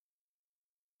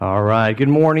All right. Good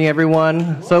morning,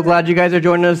 everyone. So glad you guys are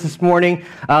joining us this morning.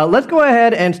 Let's go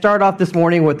ahead and start off this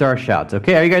morning with our shouts.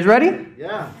 Okay, are you guys ready?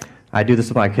 Yeah. I do this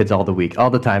with my kids all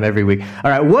the time, every week.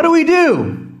 All right, what do we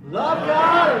do? Love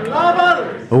God and love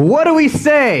others. What do we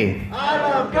say? I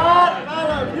love God and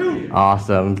I love you.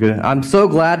 Awesome. Good. I'm so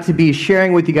glad to be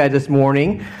sharing with you guys this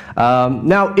morning.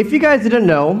 Now, if you guys didn't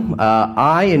know,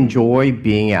 I enjoy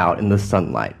being out in the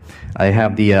sunlight. I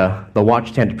have the watch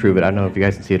stand to prove it. I don't know if you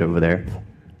guys can see it over there.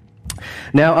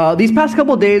 Now, these past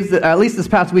couple of days, at least this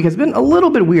past week, has been a little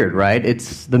bit weird, right?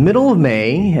 It's the middle of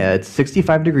May, it's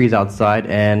 65 degrees outside,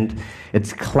 and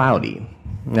it's cloudy.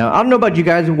 Now, I don't know about you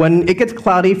guys, when it gets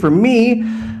cloudy, for me,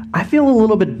 I feel a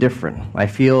little bit different. I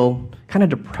feel kind of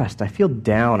depressed. I feel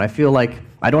down. I feel like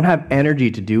I don't have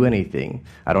energy to do anything.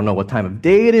 I don't know what time of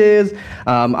day it is.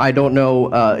 I don't know.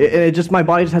 My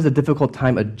body just has a difficult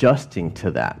time adjusting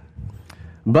to that.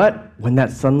 But when that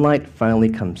sunlight finally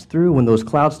comes through, when those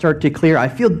clouds start to clear, I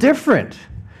feel different.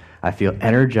 I feel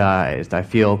energized. I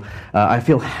feel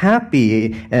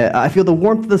happy. I feel the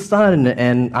warmth of the sun,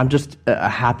 and I'm just a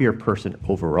happier person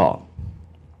overall.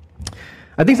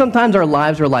 I think sometimes our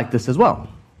lives are like this as well.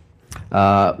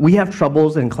 We have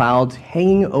troubles and clouds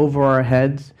hanging over our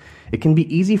heads. It can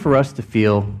be easy for us to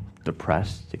feel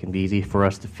depressed. It can be easy for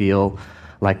us to feel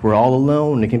like we're all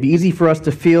alone. It can be easy for us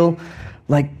to feel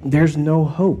like there's no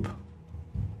hope.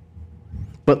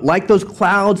 But like those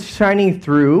clouds shining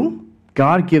through,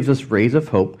 God gives us rays of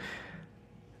hope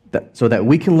so that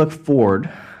we can look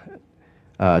forward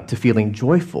to feeling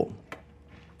joyful.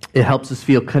 It helps us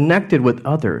feel connected with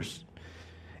others,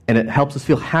 and it helps us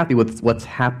feel happy with what's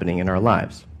happening in our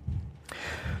lives.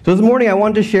 So this morning I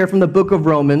wanted to share from the book of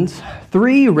Romans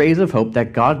 3 rays of hope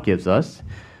that God gives us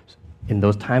in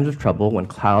those times of trouble when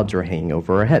clouds are hanging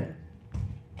over our head.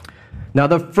 Now,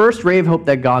 the first ray of hope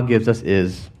that God gives us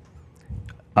is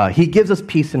He gives us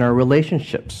peace in our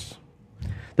relationships.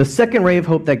 The second ray of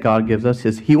hope that God gives us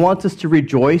is He wants us to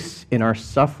rejoice in our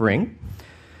suffering.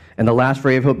 And the last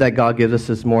ray of hope that God gives us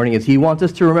this morning is He wants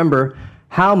us to remember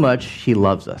how much He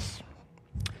loves us.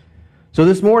 So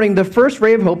this morning, the first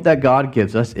ray of hope that God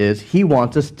gives us is He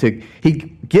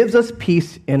gives us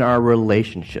peace in our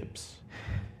relationships.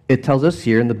 It tells us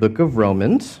here in the book of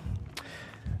Romans,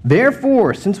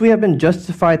 "Therefore, since we have been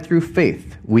justified through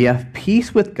faith, we have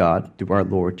peace with God through our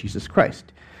Lord Jesus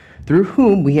Christ, through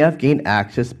whom we have gained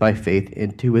access by faith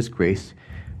into His grace,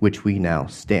 which we now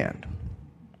stand."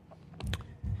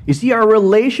 You see, our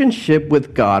relationship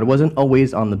with God wasn't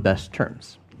always on the best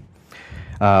terms.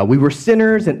 We were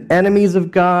sinners and enemies of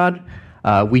God.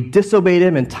 We disobeyed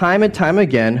Him, and time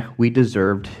again, we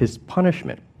deserved His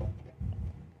punishment.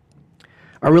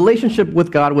 Our relationship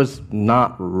with God was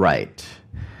not right.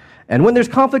 And when there's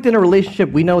conflict in a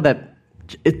relationship, we know that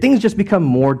things just become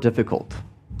more difficult.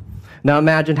 Now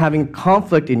imagine having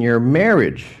conflict in your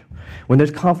marriage. When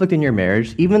there's conflict in your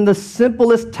marriage, even the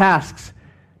simplest tasks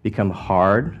become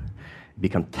hard,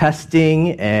 become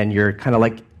testing, and you're kind of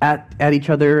like at each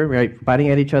other, right, biting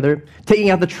at each other, taking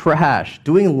out the trash,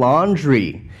 doing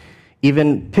laundry,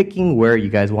 even picking where you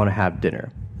guys want to have dinner.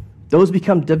 Those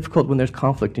become difficult when there's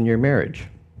conflict in your marriage.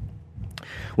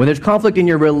 When there's conflict in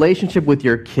your relationship with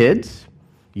your kids,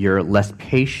 you're less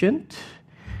patient,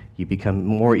 you become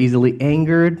more easily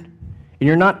angered, and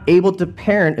you're not able to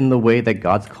parent in the way that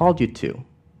God's called you to.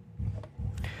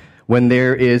 When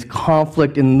there is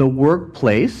conflict in the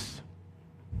workplace,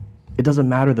 it doesn't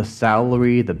matter the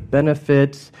salary, the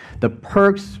benefits, the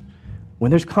perks.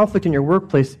 When there's conflict in your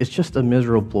workplace, it's just a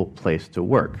miserable place to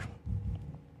work.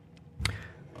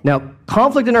 Now,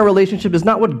 conflict in our relationship is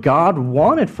not what God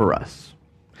wanted for us.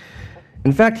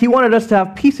 In fact, He wanted us to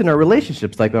have peace in our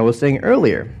relationships, like I was saying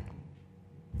earlier.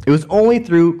 It was only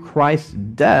through Christ's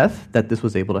death that this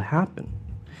was able to happen.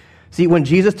 See, when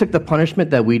Jesus took the punishment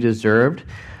that we deserved,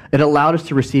 it allowed us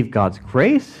to receive God's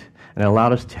grace, and it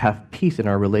allowed us to have peace in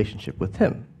our relationship with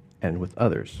Him and with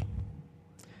others.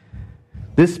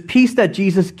 This peace that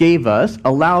Jesus gave us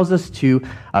allows us to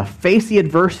face the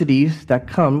adversities that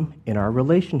come in our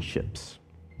relationships.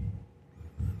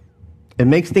 It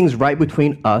makes things right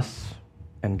between us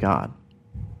and God.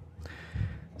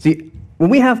 See, when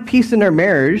we have peace in our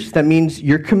marriage, that means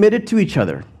you're committed to each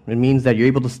other. It means that you're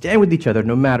able to stand with each other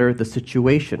no matter the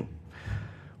situation.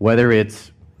 Whether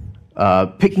it's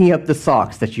picking up the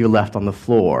socks that you left on the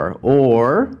floor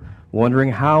or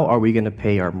wondering how are we going to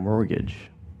pay our mortgage.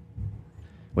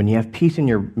 When you have peace in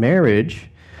your marriage,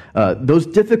 those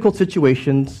difficult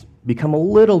situations become a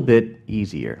little bit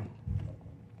easier.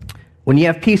 When you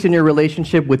have peace in your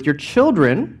relationship with your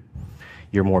children,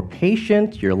 you're more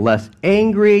patient, you're less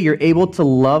angry, you're able to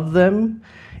love them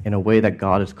in a way that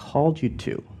God has called you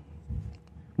to.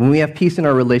 When we have peace in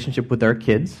our relationship with our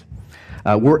kids,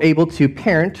 we're able to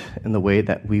parent in the way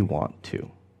that we want to.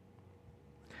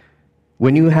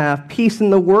 When you have peace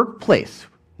in the workplace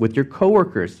with your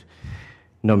coworkers,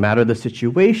 no matter the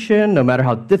situation, no matter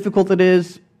how difficult it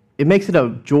is, it makes it a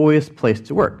joyous place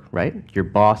to work, right? Your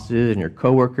bosses and your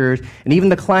coworkers, and even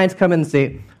the clients come in and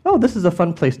say, oh, this is a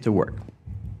fun place to work.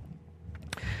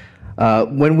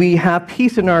 When we have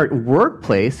peace in our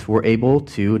workplace, we're able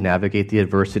to navigate the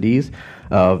adversities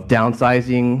of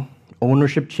downsizing,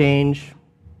 ownership change,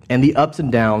 and the ups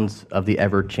and downs of the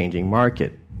ever-changing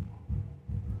market.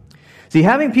 See,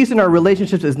 having peace in our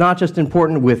relationships is not just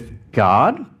important with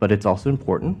God, but it's also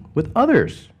important with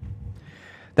others.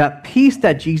 That peace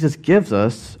that Jesus gives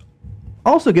us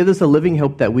also gives us a living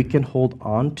hope that we can hold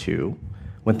on to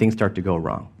when things start to go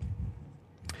wrong.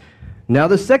 Now,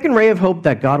 the second ray of hope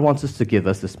that God wants us to give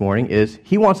us this morning is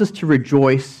He wants us to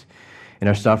rejoice in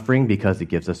our suffering because it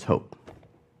gives us hope.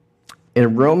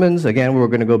 In Romans, again, we're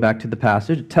going to go back to the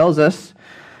passage, it tells us,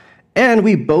 and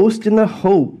we boast in the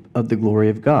hope of the glory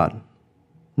of God.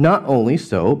 Not only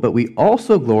so, but we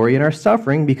also glory in our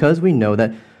suffering because we know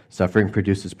that suffering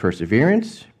produces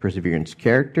perseverance, perseverance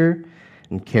character,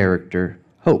 and character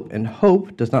hope. And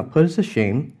hope does not put us to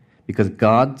shame because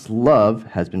God's love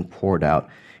has been poured out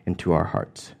into our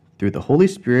hearts through the Holy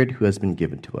Spirit who has been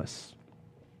given to us.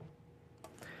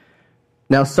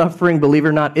 Now, suffering, believe it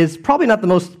or not, is probably not the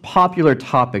most popular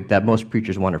topic that most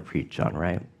preachers want to preach on,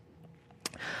 right?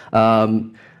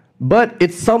 But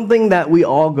it's something that we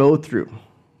all go through.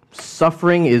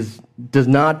 Suffering does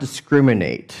not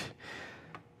discriminate.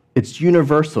 It's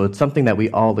universal. It's something that we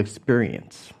all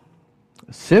experience.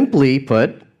 Simply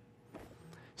put,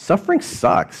 suffering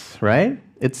sucks, right?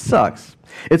 It sucks.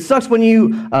 It sucks when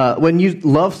you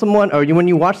love someone or when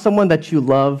you watch someone that you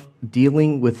love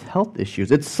dealing with health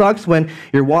issues. It sucks when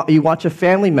you watch a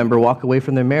family member walk away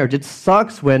from their marriage. It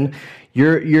sucks when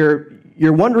you're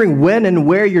wondering when and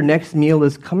where your next meal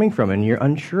is coming from and you're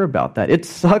unsure about that. It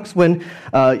sucks when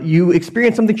you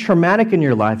experience something traumatic in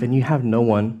your life and you have no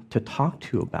one to talk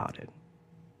to about it.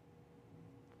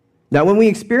 Now, when we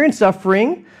experience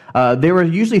suffering, there are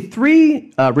usually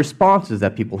three responses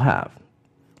that people have.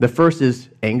 The first is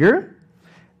anger,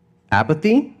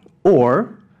 apathy,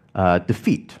 or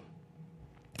defeat.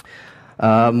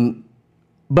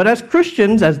 But as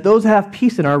Christians, as those who have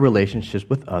peace in our relationships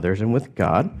with others and with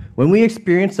God, when we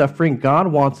experience suffering, God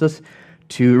wants us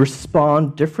to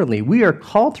respond differently. We are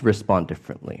called to respond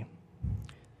differently.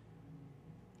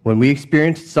 When we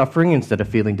experience suffering, instead of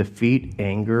feeling defeat,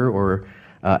 anger, or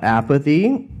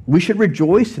apathy, we should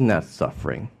rejoice in that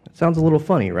suffering. It sounds a little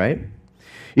funny, right?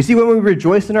 You see, when we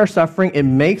rejoice in our suffering, it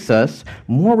makes us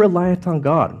more reliant on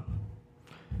God.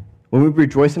 When we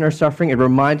rejoice in our suffering, it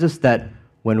reminds us that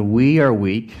when we are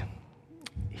weak,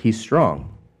 He's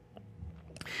strong.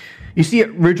 You see,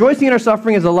 rejoicing in our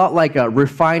suffering is a lot like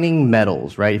refining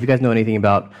metals, right? If you guys know anything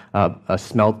about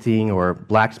smelting or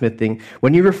blacksmithing,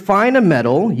 when you refine a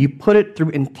metal, you put it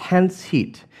through intense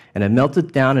heat, and it melts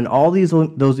it down, and all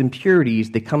those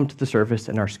impurities, they come to the surface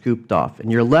and are scooped off,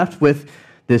 and you're left with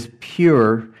this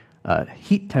pure,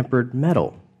 heat-tempered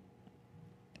metal.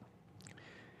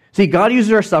 See, God uses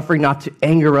our suffering not to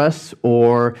anger us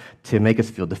or to make us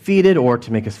feel defeated or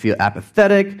to make us feel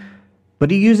apathetic, but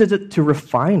He uses it to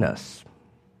refine us.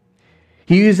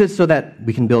 He uses it so that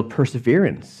we can build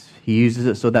perseverance. He uses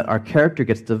it so that our character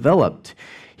gets developed.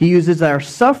 He uses our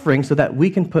suffering so that we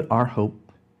can put our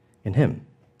hope in Him.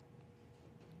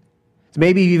 So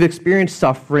maybe you've experienced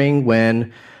suffering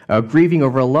when grieving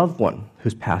over a loved one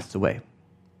who's passed away.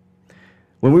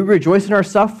 When we rejoice in our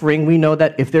suffering, we know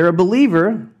that if they're a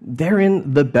believer, they're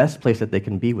in the best place that they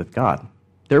can be with God.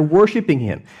 They're worshiping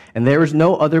Him, and there is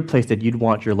no other place that you'd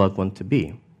want your loved one to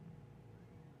be.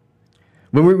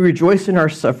 When we rejoice in our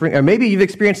suffering, or maybe you've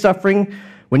experienced suffering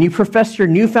when you profess your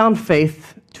newfound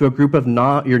faith to a group of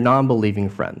your non-believing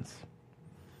friends.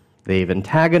 They've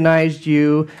antagonized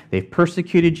you, they've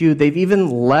persecuted you, they've even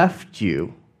left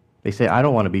you. They say, I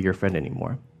don't want to be your friend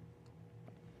anymore.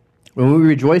 When we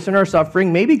rejoice in our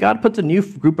suffering, maybe God puts a new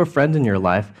group of friends in your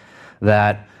life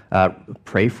that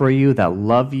pray for you, that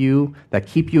love you, that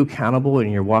keep you accountable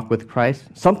in your walk with Christ,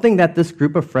 something that this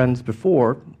group of friends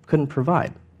before couldn't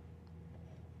provide.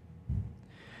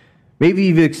 Maybe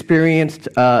you've experienced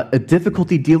a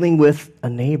difficulty dealing with a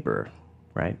neighbor,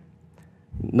 right?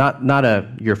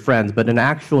 Not your friends, but an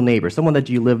actual neighbor, someone that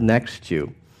you live next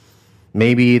to.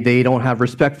 Maybe they don't have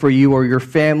respect for you or your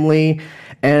family,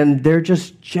 and they're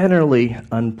just generally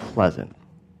unpleasant.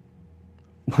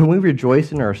 When we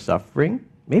rejoice in our suffering,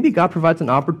 maybe God provides an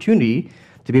opportunity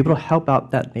to be able to help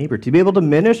out that neighbor, to be able to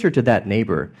minister to that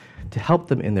neighbor, to help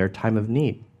them in their time of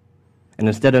need. And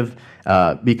instead of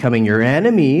becoming your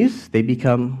enemies, they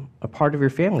become a part of your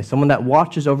family, someone that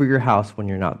watches over your house when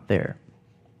you're not there.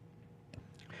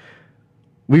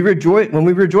 When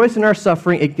we rejoice in our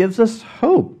suffering, it gives us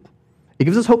hope. It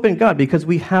gives us hope in God because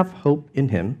we have hope in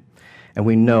Him, and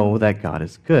we know that God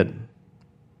is good.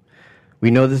 We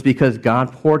know this because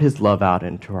God poured His love out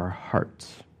into our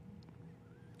hearts.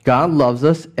 God loves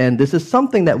us, and this is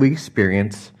something that we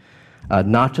experience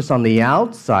not just on the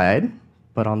outside,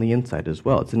 but on the inside as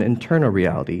well. It's an internal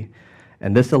reality,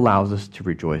 and this allows us to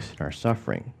rejoice in our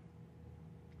suffering.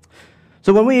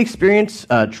 So when we experience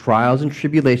trials and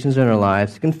tribulations in our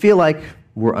lives, it can feel like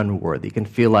we're unworthy. It can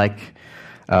feel like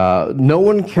no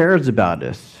one cares about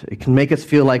us. It can make us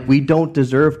feel like we don't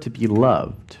deserve to be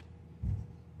loved.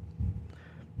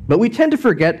 But we tend to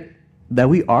forget that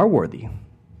we are worthy,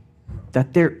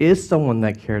 that there is someone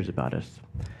that cares about us,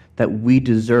 that we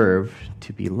deserve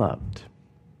to be loved.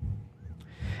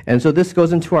 And so this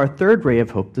goes into our third ray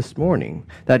of hope this morning,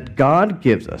 that God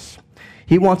gives us.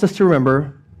 He wants us to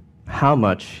remember how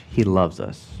much He loves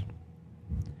us.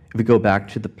 If we go back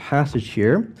to the passage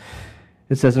here,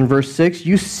 it says in verse 6,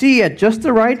 "You see, at just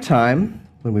the right time,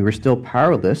 when we were still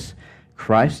powerless,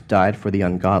 Christ died for the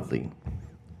ungodly.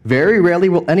 Very rarely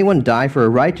will anyone die for a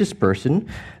righteous person,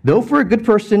 though for a good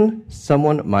person,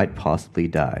 someone might possibly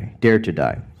dare to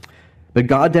die. But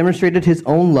God demonstrated His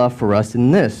own love for us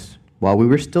in this: while we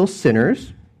were still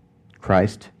sinners,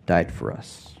 Christ died for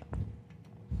us."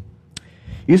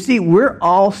 You see, we're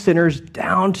all sinners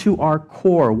down to our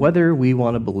core, whether we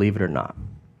want to believe it or not.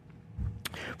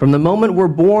 From the moment we're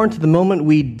born to the moment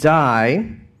we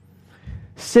die,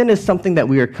 sin is something that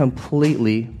we are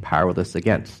completely powerless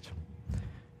against.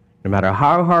 No matter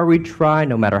how hard we try,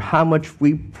 no matter how much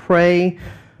we pray,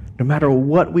 no matter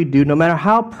what we do, no matter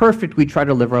how perfect we try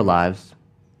to live our lives,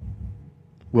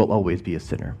 we'll always be a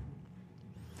sinner.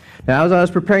 Now, as I was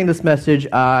preparing this message,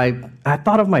 I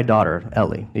thought of my daughter,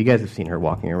 Ellie. You guys have seen her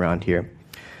walking around here.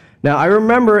 Now, I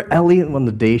remember Ellie on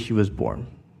the day she was born.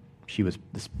 She was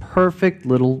this perfect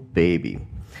little baby.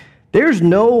 There's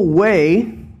no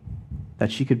way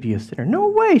that she could be a sinner. No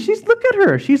way. Look at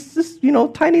her. She's this,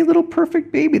 tiny little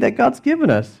perfect baby that God's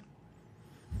given us.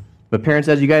 But parents,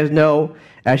 as you guys know,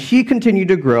 as she continued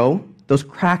to grow, those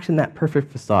cracks in that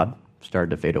perfect facade started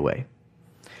to fade away.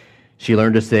 She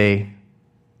learned to say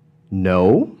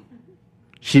no.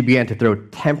 She began to throw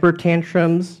temper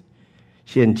tantrums.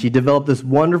 She developed this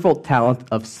wonderful talent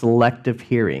of selective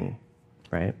hearing,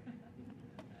 right?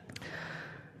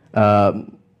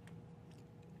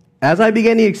 As I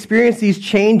began to experience these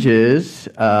changes,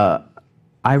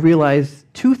 I realized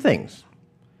two things.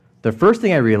 The first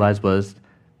thing I realized was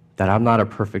that I'm not a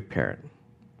perfect parent.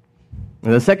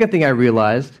 And the second thing I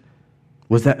realized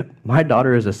was that my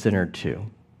daughter is a sinner too.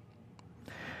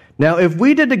 Now, if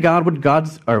we did to God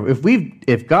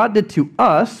if God did to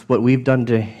us what we've done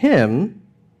to Him,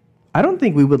 I don't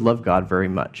think we would love God very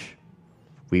much.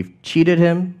 We've cheated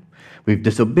Him. We've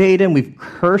disobeyed Him, we've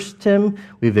cursed Him,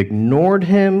 we've ignored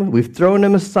Him, we've thrown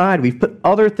Him aside, we've put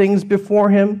other things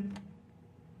before Him.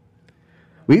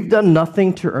 We've done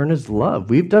nothing to earn His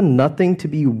love. We've done nothing to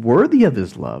be worthy of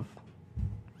His love.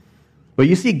 But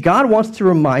you see, God wants to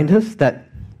remind us that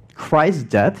Christ's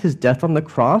death, His death on the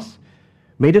cross,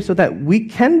 made it so that we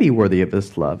can be worthy of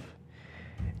His love.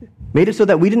 Made it so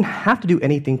that we didn't have to do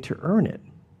anything to earn it.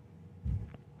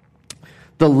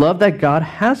 The love that God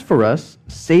has for us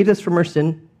saved us from our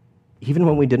sin even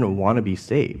when we didn't want to be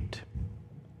saved.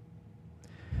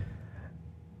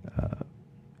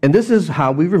 And this is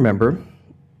how we remember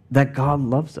that God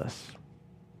loves us.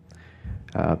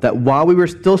 That while we were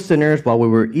still sinners, while we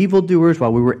were evildoers,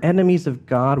 while we were enemies of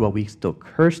God, while we still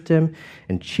cursed Him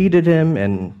and cheated Him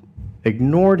and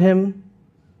ignored Him,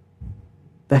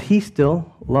 that He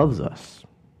still loves us.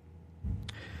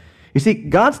 You see,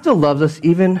 God still loves us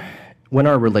even when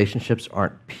our relationships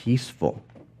aren't peaceful.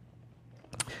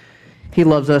 He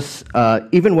loves us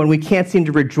even when we can't seem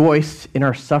to rejoice in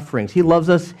our sufferings. He loves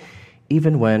us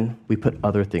even when we put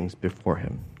other things before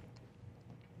Him.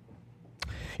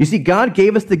 You see, God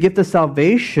gave us the gift of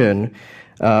salvation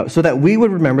so that we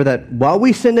would remember that while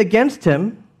we sinned against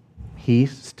Him, He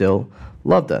still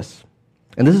loved us.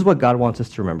 And this is what God wants us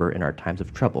to remember in our times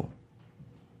of trouble.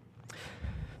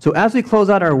 So as we close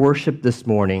out our worship this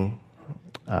morning,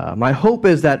 my hope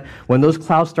is that when those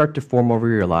clouds start to form over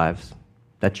your lives,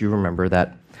 that you remember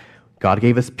that God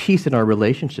gave us peace in our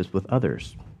relationships with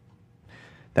others,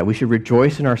 that we should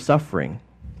rejoice in our suffering,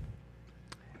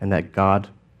 and that God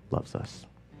loves us,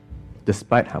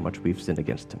 despite how much we've sinned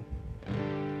against Him.